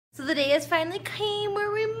So the day has finally came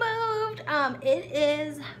where we moved. It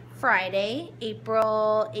is Friday,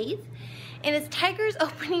 April 8th, and it's Tiger's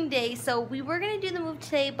opening day. So we were gonna do the move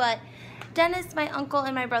today, but Dennis, my uncle,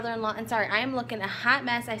 and my brother-in-law, and sorry, I am looking a hot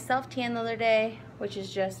mess. I self-tanned the other day, which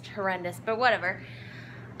is just horrendous, but whatever.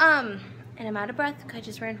 And I'm out of breath because I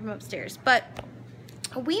just ran from upstairs. But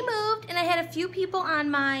we moved, and I had a few people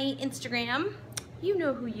on my Instagram. You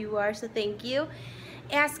know who you are, so thank you.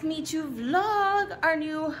 Asked me to vlog our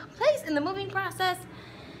new place in the moving process.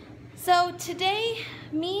 So today,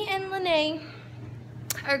 me and Lene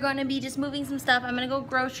are gonna be just moving some stuff. I'm gonna go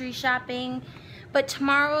grocery shopping, but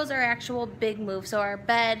tomorrow's our actual big move. So our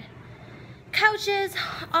bed, couches,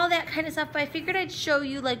 all that kind of stuff. But I figured I'd show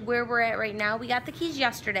you like where we're at right now. We got the keys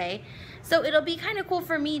yesterday. So it'll be kind of cool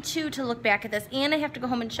for me too to look back at this. And I have to go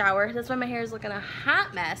home and shower. That's why my hair is looking a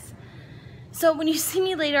hot mess. So when you see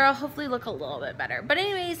me later, I'll hopefully look a little bit better. But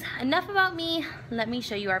anyways, enough about me. Let me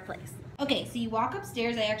show you our place. Okay, so you walk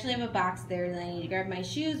upstairs. I actually have a box there that I need to grab my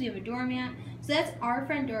shoes. We have a doormat. So that's our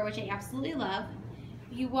front door, which I absolutely love.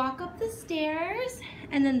 You walk up the stairs,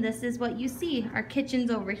 and then this is what you see. Our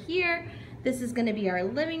kitchen's over here. This is gonna be our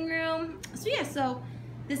living room. So yeah, so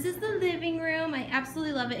this is the living room. I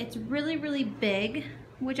absolutely love it. It's really, really big,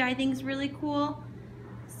 which I think is really cool.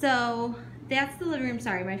 So that's the living room.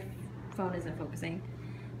 Sorry, my phone isn't focusing.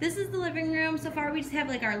 This is the living room. So far we just have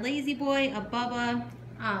like our lazy boy, a Bubba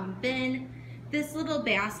bin, this little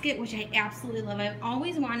basket, which I absolutely love. I've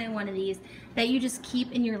always wanted one of these that you just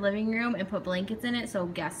keep in your living room and put blankets in it so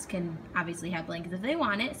guests can obviously have blankets if they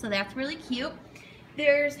want it. So that's really cute.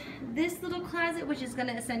 There's this little closet, which is going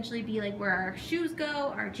to essentially be like where our shoes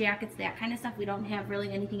go, our jackets, that kind of stuff. We don't have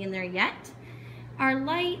really anything in there yet. Our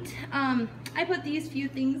light, I put these few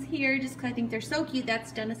things here just because I think they're so cute.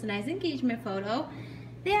 That's Dennis and I's engagement photo.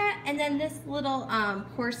 That, and then this little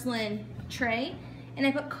porcelain tray. And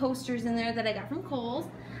I put coasters in there that I got from Kohl's.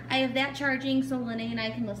 I have that charging so Lene and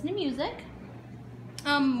I can listen to music.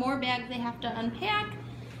 More bags they have to unpack.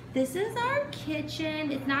 This is our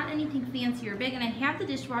kitchen. It's not anything fancy or big, and I have the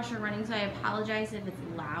dishwasher running, so I apologize if it's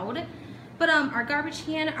loud. But our garbage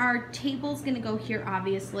can, our table's gonna go here,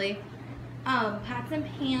 obviously. Pots and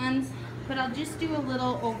pans, but I'll just do a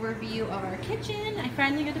little overview of our kitchen. I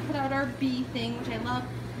finally got to put out our bee thing, which I love.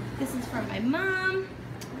 This is from my mom.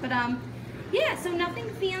 But yeah, so nothing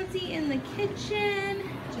fancy in the kitchen.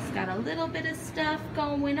 Just got a little bit of stuff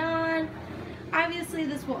going on. Obviously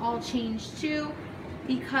this will all change too,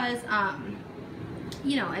 because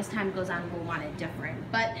you know, as time goes on we'll want it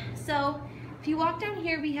different. But so if you walk down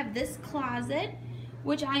here, we have this closet,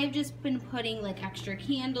 which I have just been putting like extra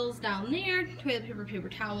candles down there, toilet paper, paper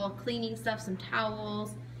towel, cleaning stuff, some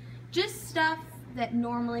towels, just stuff that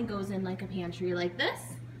normally goes in like a pantry like this.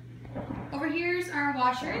 Over here's our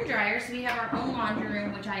washer and dryer, so we have our own laundry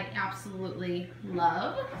room, which I absolutely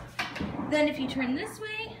love. Then if you turn this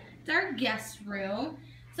way, it's our guest room.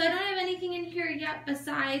 So I don't have anything in here yet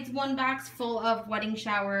besides one box full of wedding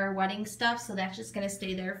shower, wedding stuff, so that's just gonna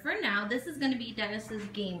stay there for now. This is gonna be Dennis's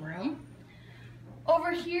game room.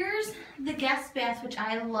 Over here's the guest bath, which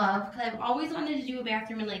I love because I've always wanted to do a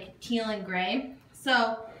bathroom in like teal and gray.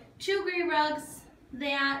 So 2 gray rugs,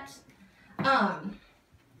 that,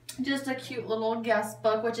 just a cute little guest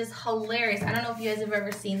book, which is hilarious. I don't know if you guys have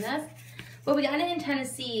ever seen this, but we got it in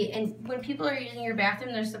Tennessee, and when people are using your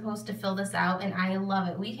bathroom, they're supposed to fill this out, and I love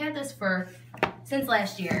it. We've had this since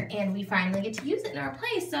last year, and we finally get to use it in our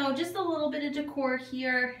place. So just a little bit of decor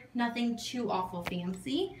here, nothing too awful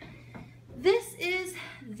fancy. This is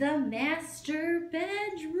the master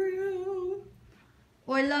bedroom.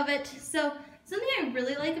 Oh, I love it. So something I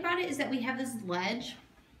really like about it is that we have this ledge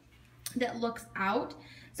that looks out.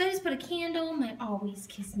 So I just put a candle, my always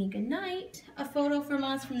kiss me goodnight, a photo from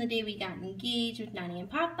us from the day we got engaged with Nani and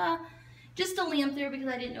Papa, just a lamp there because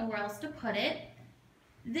I didn't know where else to put it.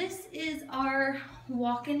 This is our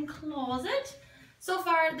walk-in closet. So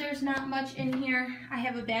far, there's not much in here. I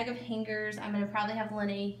have a bag of hangers. I'm gonna probably have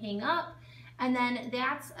Lene hang up. And then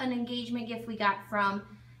that's an engagement gift we got from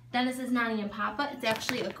Dennis's Nani and Papa. It's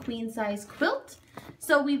actually a queen size quilt.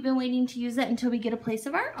 So we've been waiting to use that until we get a place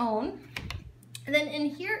of our own. And then in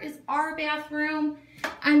here is our bathroom.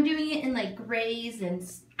 I'm doing it in like grays, and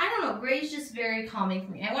I don't know, gray's just very calming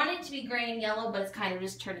for me. I want it to be gray and yellow, but it's kind of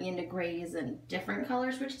just turning into grays and different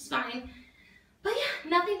colors, which is fine. But yeah,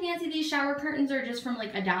 nothing fancy. These shower curtains are just from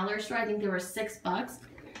like a dollar store. I think they were $6.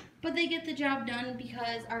 But they get the job done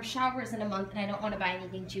because our shower is in a month and I don't want to buy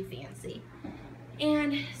anything too fancy.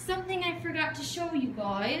 And something I forgot to show you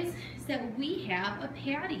guys is that we have a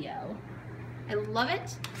patio. I love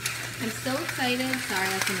it. I'm so excited. Sorry,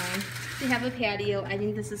 that's annoying. We have a patio. I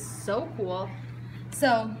think this is so cool.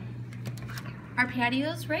 So our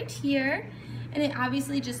patio's right here, and it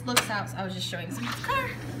obviously just looks out. So I was just showing someone's car,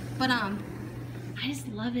 but I just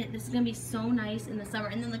love it. This is gonna be so nice in the summer.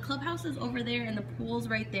 And then the clubhouse is over there and the pool's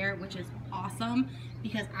right there, which is awesome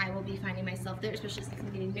because I will be finding myself there, especially since I'm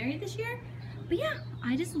getting married this year. But yeah,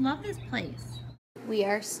 I just love this place. We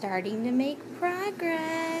are starting to make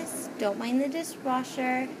progress. Don't mind the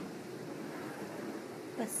dishwasher.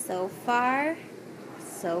 But so far,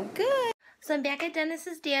 so good. So I'm back at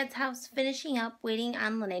Dennis's dad's house finishing up, waiting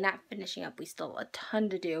on Lene. Not finishing up, we still have a ton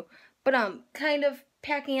to do. But kind of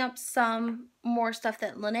packing up some more stuff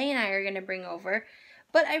that Lene and I are going to bring over.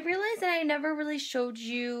 But I realized that I never really showed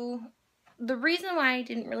you the reason why I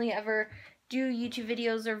didn't really ever do YouTube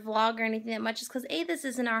videos or vlog or anything that much is because A, this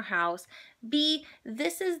isn't our house. B,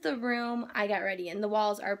 this is the room I got ready in. The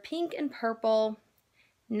walls are pink and purple.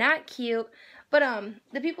 Not cute. But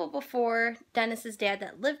the people before Dennis's dad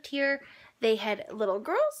that lived here, they had little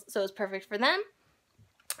girls, so it was perfect for them.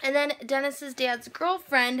 And then Dennis's dad's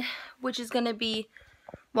girlfriend, which is going to be,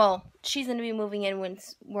 well, she's going to be moving in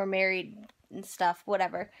once we're married and stuff,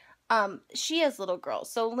 whatever. She has little girls.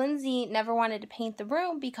 So Lindsay never wanted to paint the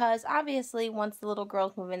room because obviously once the little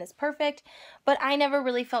girls move in, it's perfect. But I never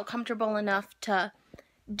really felt comfortable enough to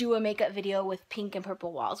do a makeup video with pink and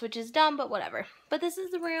purple walls, which is dumb, but whatever. But this is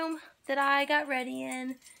the room that I got ready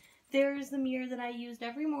in. There's the mirror that I used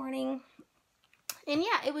every morning. And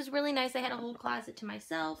yeah, it was really nice. I had a whole closet to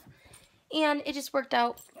myself, and it just worked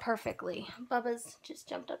out perfectly. Bubba's just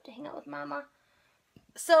jumped up to hang out with Mama.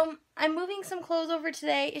 So I'm moving some clothes over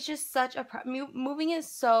today. It's just such a moving is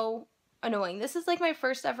so annoying. This is like my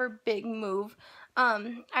first ever big move.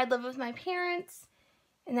 I live with my parents,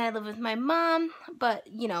 and then I live with my mom, but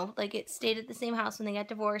you know, like it stayed at the same house when they got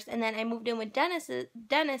divorced. And then I moved in with Dennis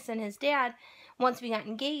and his dad once we got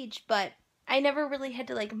engaged, but I never really had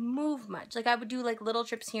to like move much. Like I would do like little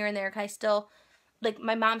trips here and there. I still, like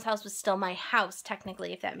my mom's house was still my house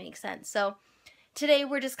technically, if that makes sense. So today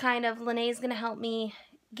we're just kind of, Lene's going to help me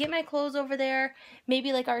get my clothes over there.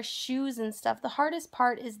 Maybe like our shoes and stuff. The hardest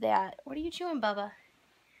part is that, what are you chewing, Bubba?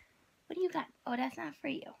 What do you got? Oh, that's not for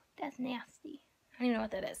you. That's nasty. I don't even know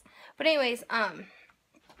what that is. But anyways,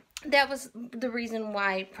 that was the reason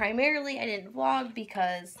why primarily I didn't vlog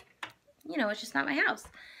because, you know, it's just not my house.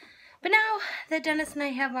 But now that Dennis and I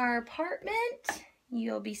have our apartment,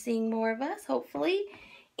 you'll be seeing more of us, hopefully.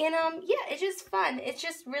 And, yeah, it's just fun. It's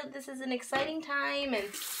just really, this is an exciting time. And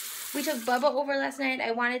we took Bubba over last night.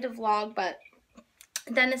 I wanted to vlog, but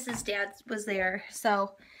Dennis's dad was there.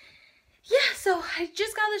 So, yeah, so I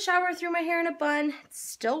just got out of the shower, threw my hair in a bun. It's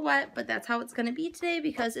still wet, but that's how it's going to be today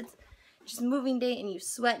because it's just moving day and you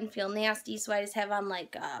sweat and feel nasty. So I just have on,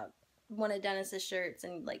 like, one of Dennis's shirts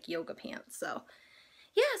and, like, yoga pants. So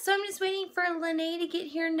yeah, so I'm just waiting for Lene to get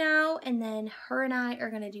here now, and then her and I are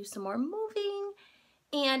going to do some more moving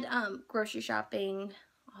and grocery shopping,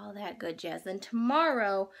 all that good jazz. Then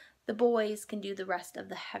tomorrow, the boys can do the rest of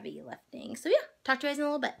the heavy lifting. So yeah, talk to you guys in a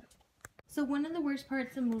little bit. So one of the worst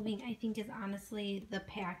parts of moving, I think, is honestly the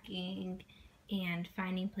packing and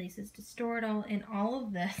finding places to store it all. And all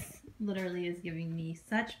of this literally is giving me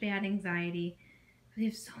such bad anxiety. We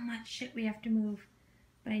have so much shit we have to move,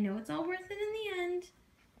 but I know it's all worth it in the end.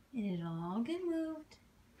 And it'll all get moved,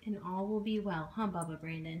 and all will be well. Huh, Bubba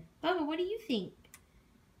Brandon? Bubba, what do you think?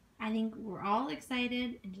 I think we're all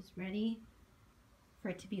excited and just ready for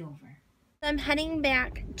it to be over. I'm heading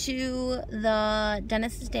back to the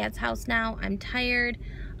Dennis's dad's house now. I'm tired.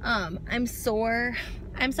 I'm sore.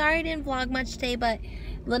 I'm sorry I didn't vlog much today, but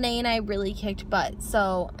Lene and I really kicked butt.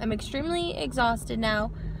 So I'm extremely exhausted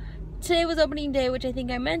now. Today was opening day, which I think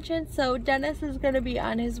I mentioned, so Dennis is going to be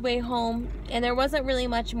on his way home, and there wasn't really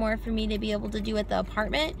much more for me to be able to do at the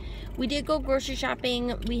apartment. We did go grocery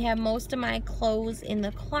shopping. We have most of my clothes in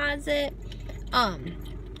the closet.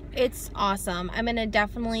 It's awesome. I'm going to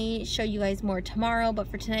definitely show you guys more tomorrow, but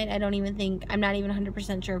for tonight, I'm not even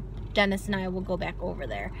 100% sure Dennis and I will go back over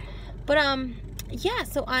there. But, yeah,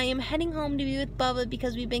 so I am heading home to be with Bubba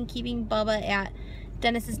because we've been keeping Bubba at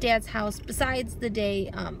Dennis's dad's house besides the day,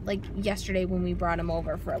 like yesterday when we brought him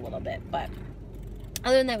over for a little bit. But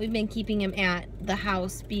other than that, we've been keeping him at the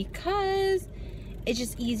house because it's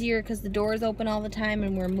just easier because the door is open all the time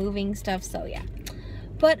and we're moving stuff. So yeah.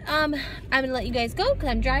 But I'm going to let you guys go because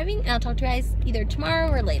I'm driving, and I'll talk to you guys either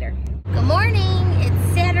tomorrow or later. Good morning.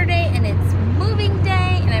 It's Saturday and it's moving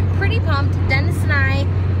day, and I'm pretty pumped. Dennis and I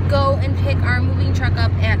go and pick our moving truck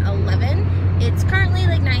up at 11. It's currently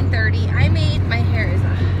like 9:30. My hair is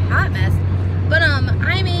a hot mess, but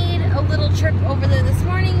I made a little trip over there this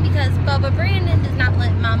morning because Bubba Brandon does not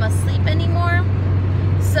let Mama sleep anymore.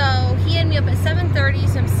 So he had me up at 7:30,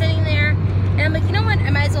 so I'm sitting there, and I'm like, you know what,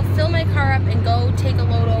 I might as well fill my car up and go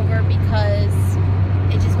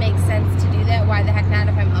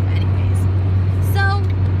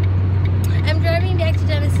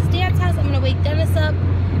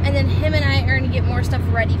more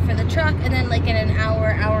stuff ready for the truck, and then like in an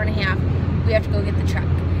hour, hour and a half, we have to go get the truck.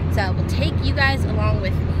 So I will take you guys along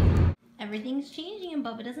with me. Everything's changing and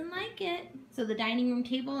Bubba doesn't like it. So the dining room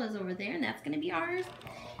table is over there and that's gonna be ours.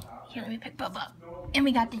 Here, let me pick Bubba up. And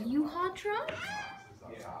we got the U-Haul truck.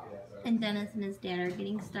 And Dennis and his dad are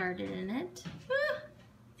getting started in it. Ah,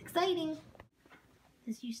 it's exciting.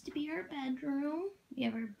 This used to be our bedroom. We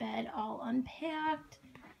have our bed all unpacked.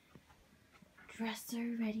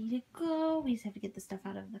 Dresser ready to go. We just have to get the stuff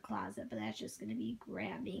out of the closet, but that's just gonna be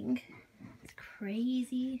grabbing. It's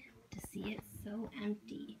crazy to see it so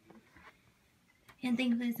empty. And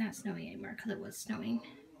thankfully it's not snowing anymore because it was snowing,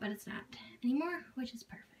 but it's not anymore, which is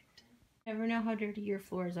perfect. Never know how dirty your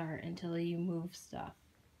floors are until you move stuff.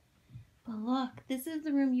 But look, this is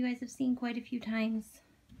the room you guys have seen quite a few times.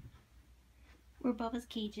 Where Bubba's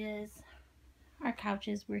cages, our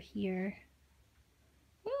couches were here.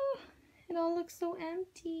 Ooh, it all looks so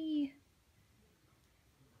empty.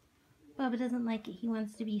 Bubba doesn't like it. He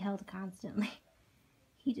wants to be held constantly.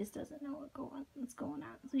 He just doesn't know what's going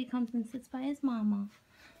on. So he comes and sits by his mama.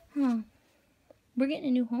 We're getting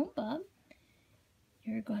a new home, Bub.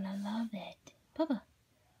 You're gonna love it. Bubba.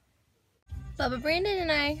 Bubba, Brandon,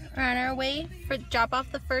 and I are on our way for drop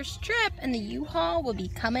off the first trip, and the U-Haul will be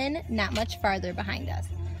coming not much farther behind us.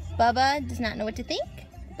 Bubba does not know what to think,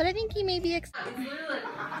 but I think he may be excited.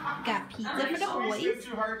 Got pizza for the boys.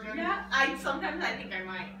 Yeah, sometimes I think I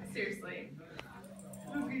might. Seriously.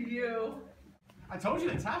 Look at you. I told you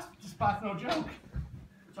the test spot's no joke.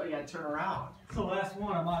 That's why you gotta turn around. It's the last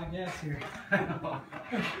one. I'm out of gas here. No,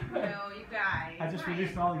 you guys. I just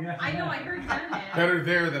reduced all the gas. I know, I heard that. Better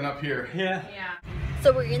there than up here. Yeah. Yeah.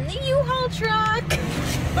 So we're in the U-Haul truck.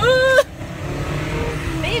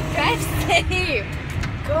 Babe, drive safe.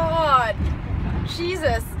 God,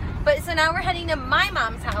 Jesus. But so now we're heading to my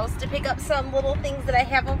mom's house to pick up some little things that I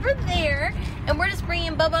have over there. And we're just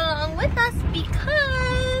bringing Bubba along with us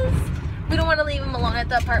because we don't want to leave him alone at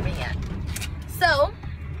the apartment yet. So,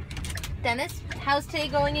 Dennis, how's today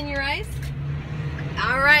going in your eyes?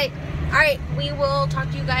 All right. We will talk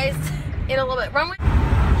to you guys in a little bit. Run with.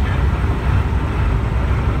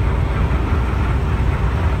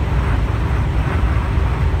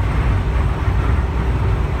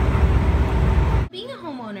 Being a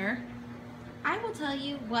homeowner, I will tell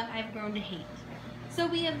you what I've grown to hate. So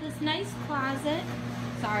we have this nice closet.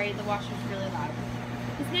 Sorry, the washer's really loud.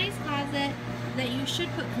 This nice closet that you should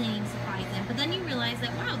put cleaning supplies in, but then you realize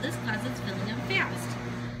that, wow, this closet's filling up fast.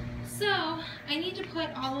 So I need to put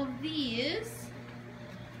all of these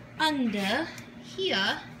under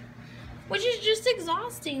here, which is just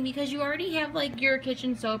exhausting because you already have like your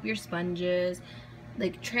kitchen soap, your sponges,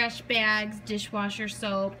 like trash bags, dishwasher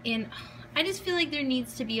soap, and I just feel like there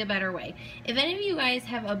needs to be a better way. If any of you guys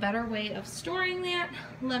have a better way of storing that,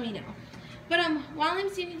 let me know. But while I'm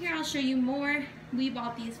standing here, I'll show you more. We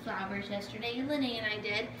bought these flowers yesterday, Linnea and I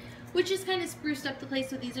did, which just kind of spruced up the place.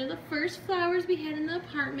 So these are the first flowers we had in the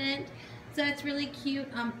apartment. So it's really cute.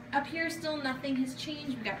 Up here still nothing has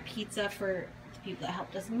changed. We got pizza for the people that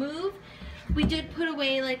helped us move. We did put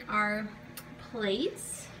away like our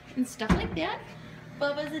plates and stuff like that.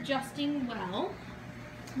 Bubba's adjusting well.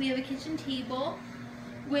 We have a kitchen table,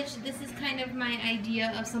 which this is kind of my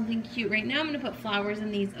idea of something cute. Right now I'm going to put flowers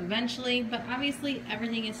in these eventually, but obviously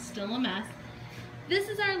everything is still a mess. This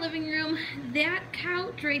is our living room. That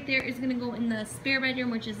couch right there is going to go in the spare bedroom,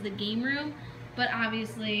 which is the game room, but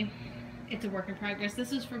obviously it's a work in progress.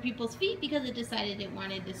 This is for people's feet because it decided it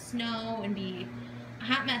wanted to snow and be a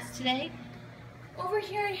hot mess today. Over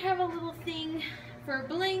here I have a little thing for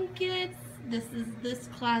blankets. This is this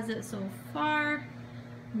closet so far.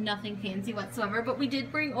 Nothing fancy whatsoever, but we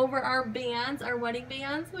did bring over our bands, our wedding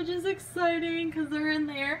bands, which is exciting because they're in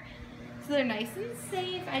there. So they're nice and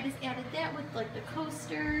safe. I just added that with like the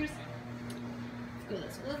coasters. Let's go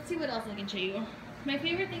this way. Let's see what else I can show you. My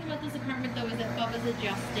favorite thing about this apartment though is that Bubba's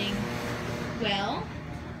adjusting well.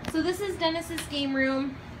 So this is Dennis's game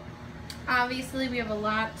room. Obviously we have a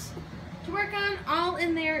lot to work on. All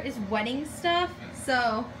in there is wedding stuff.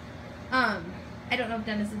 So I don't know if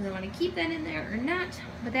Dennis is going to want to keep that in there or not,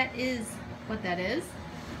 but that is what that is.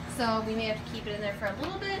 So we may have to keep it in there for a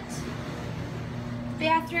little bit.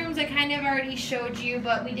 Bathrooms I kind of already showed you,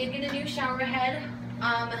 but we did get a new shower head.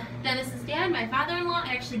 Dennis's dad, my father-in-law,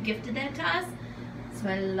 actually gifted that to us. So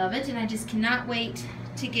I love it, and I just cannot wait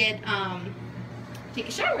to get take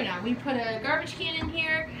a shower now. We put a garbage can in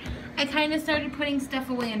here. I kind of started putting stuff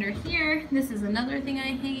away under here. This is another thing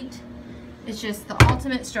I hate. It's just the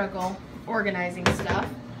ultimate struggle organizing stuff.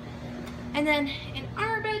 And then in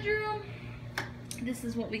our bedroom, this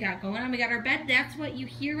is what we got going on. We got our bed. That's what you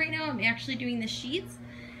hear right now. I'm actually doing the sheets.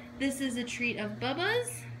 This is a treat of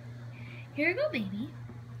Bubba's. Here you go, baby.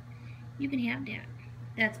 You can have that.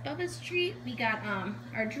 That's Bubba's treat. We got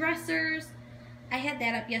our dressers. I had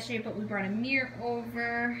that up yesterday, but we brought a mirror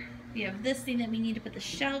over. We have this thing that we need to put the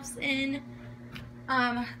shelves in.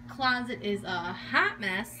 Closet is a hot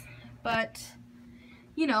mess, but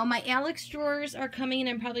you know, my Alex drawers are coming and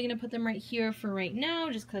I'm probably going to put them right here for right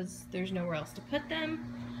now just because there's nowhere else to put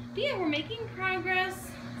them. But yeah, we're making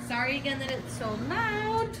progress. Sorry again that it's so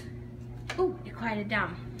loud. Oh, you quieted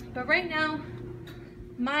down. But right now,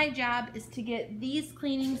 my job is to get these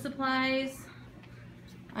cleaning supplies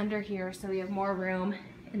under here so we have more room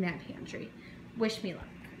in that pantry. Wish me luck.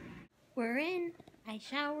 We're in. I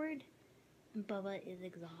showered. Bubba is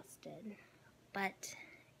exhausted. But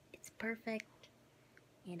it's perfect.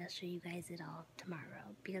 And I'll show you guys it all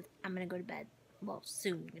tomorrow because I'm going to go to bed. Well,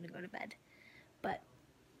 soon I'm going to go to bed. But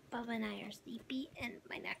Bubba and I are sleepy and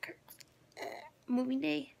my neck hurts. Moving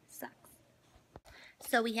day sucks.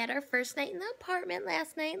 So we had our first night in the apartment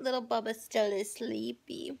last night. Little Bubba still is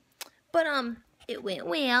sleepy. But it went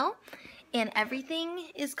well. And everything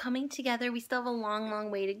is coming together. We still have a long, long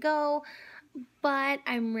way to go. But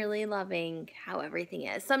I'm really loving how everything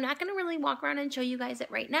is. So I'm not going to really walk around and show you guys it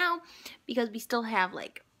right now because we still have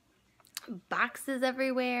like boxes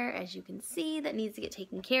everywhere, as you can see, that needs to get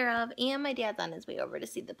taken care of. And my dad's on his way over to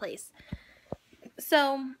see the place.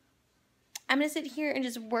 So I'm going to sit here and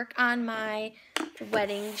just work on my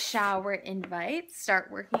wedding shower invites.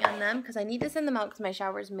 Start working on them because I need to send them out because my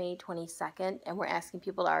shower is May 22nd and we're asking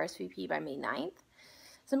people to RSVP by May 9th.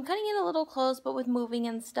 So I'm cutting it a little close, but with moving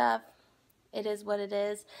and stuff, it is what it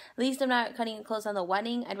is. At least I'm not cutting it close on the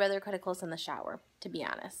wedding. I'd rather cut it close on the shower, to be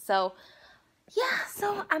honest. So, yeah.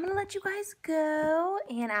 So, I'm going to let you guys go.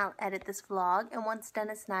 And I'll edit this vlog. And once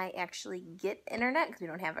Dennis and I actually get internet, because we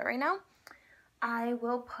don't have it right now, I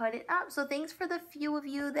will put it up. So, thanks for the few of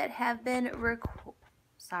you that have been that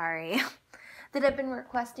have been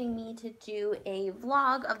requesting me to do a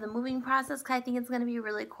vlog of the moving process. Because I think it's going to be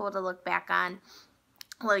really cool to look back on.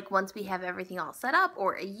 Like once we have everything all set up,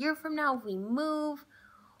 or a year from now if we move,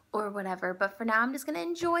 or whatever. But for now, I'm just going to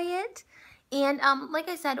enjoy it. And like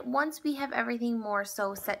I said, once we have everything more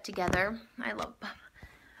so set together,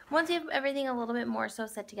 once we have everything a little bit more so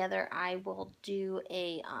set together, I will do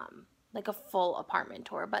a like a full apartment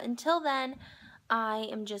tour. But until then, I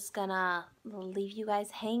am just gonna leave you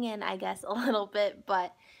guys hanging, I guess, a little bit.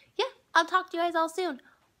 But yeah, I'll talk to you guys all soon.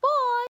 Bye!